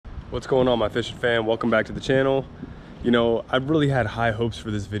What's going on, my fishing fam? Welcome back to the channel. You know, I really had high hopes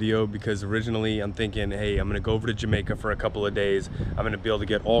for this video because originally I'm thinking, hey, I'm gonna go over to Jamaica for a couple of days. I'm gonna be able to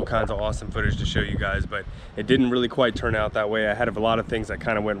get all kinds of awesome footage to show you guys, but it didn't really quite turn out that way. I had a lot of things that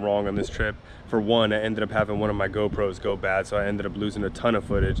kind of went wrong on this trip. For one, I ended up having one of my GoPros go bad, so I ended up losing a ton of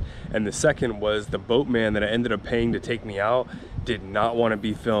footage. And the second was the boatman that I ended up paying to take me out did not want to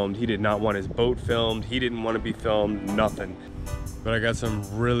be filmed. He did not want his boat filmed. He didn't want to be filmed, nothing. But I got some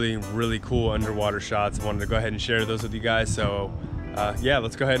really cool underwater shots. I wanted to go ahead and share those with you guys. So yeah,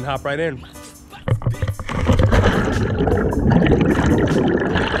 let's go ahead and hop right in.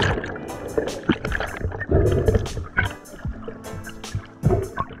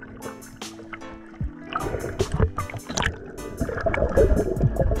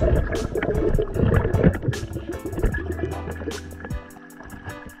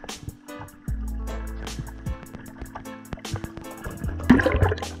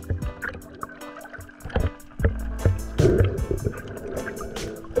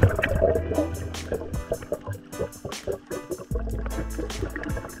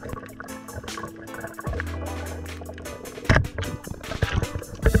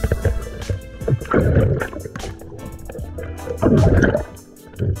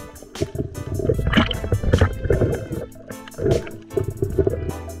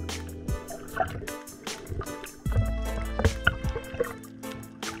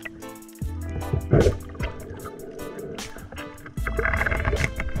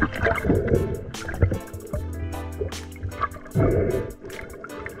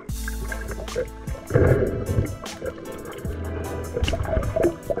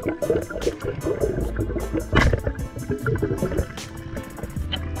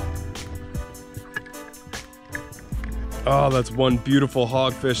 Oh, that's one beautiful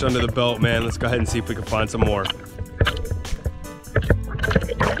hogfish under the belt, man. Let's go ahead and see if we can find some more.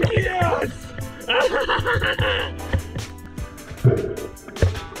 Yes!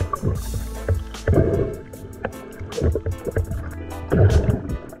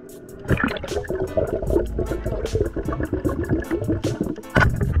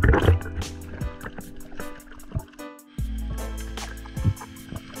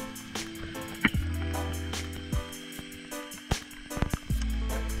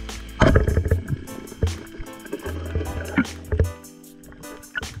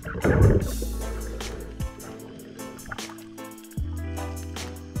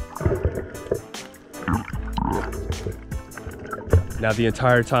 Now, the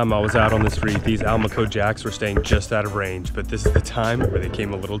entire time I was out on this reef, these Almaco jacks were staying just out of range, but this is the time where they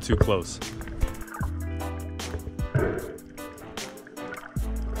came a little too close.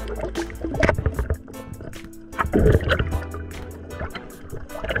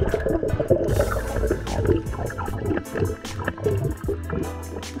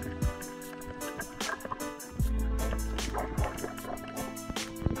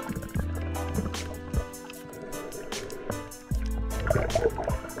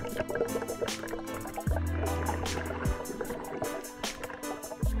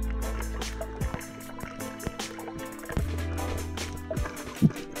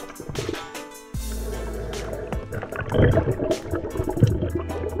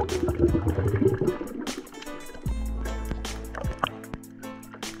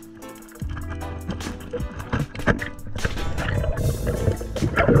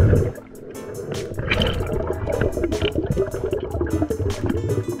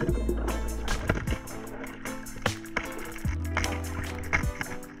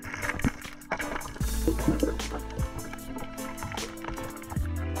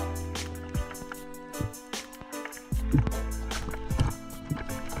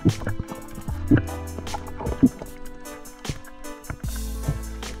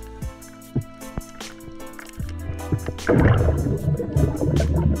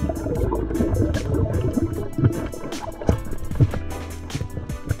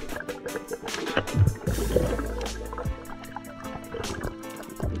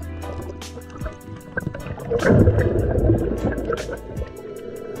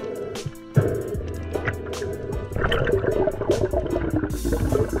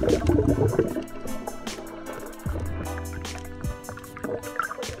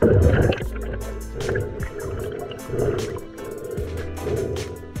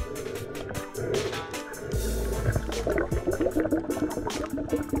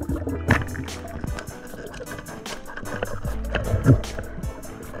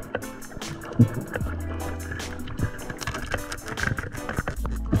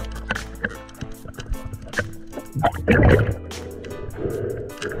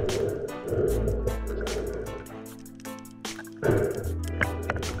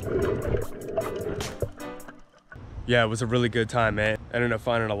 Yeah, it was a really good time, man. I ended up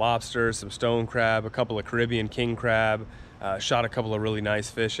finding a lobster, some stone crab, a couple of Caribbean king crab, shot a couple of really nice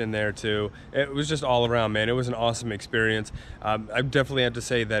fish in there too. It was just all around, man. It was an awesome experience. I definitely have to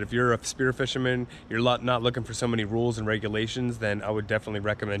say that if you're a spear fisherman, you're not looking for so many rules and regulations, then I would definitely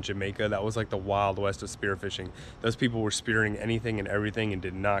recommend Jamaica. That was like the Wild West of spearfishing. Those people were spearing anything and everything and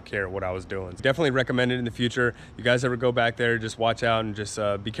did not care what I was doing. Definitely recommend it in the future. You guys ever go back there, just watch out and just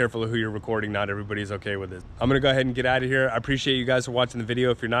be careful of who you're recording. Not everybody's okay with it. I'm gonna go ahead and get out of here. I appreciate you guys for watching the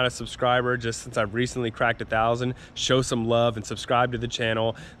video. If you're not a subscriber, just since I've recently cracked 1,000, show some love and subscribe to the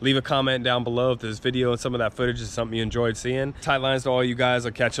channel. Leave a comment down below if this video and some of that footage is something you enjoyed seeing. Tight lines to all you guys.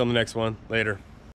 I'll catch you on the next one. Later.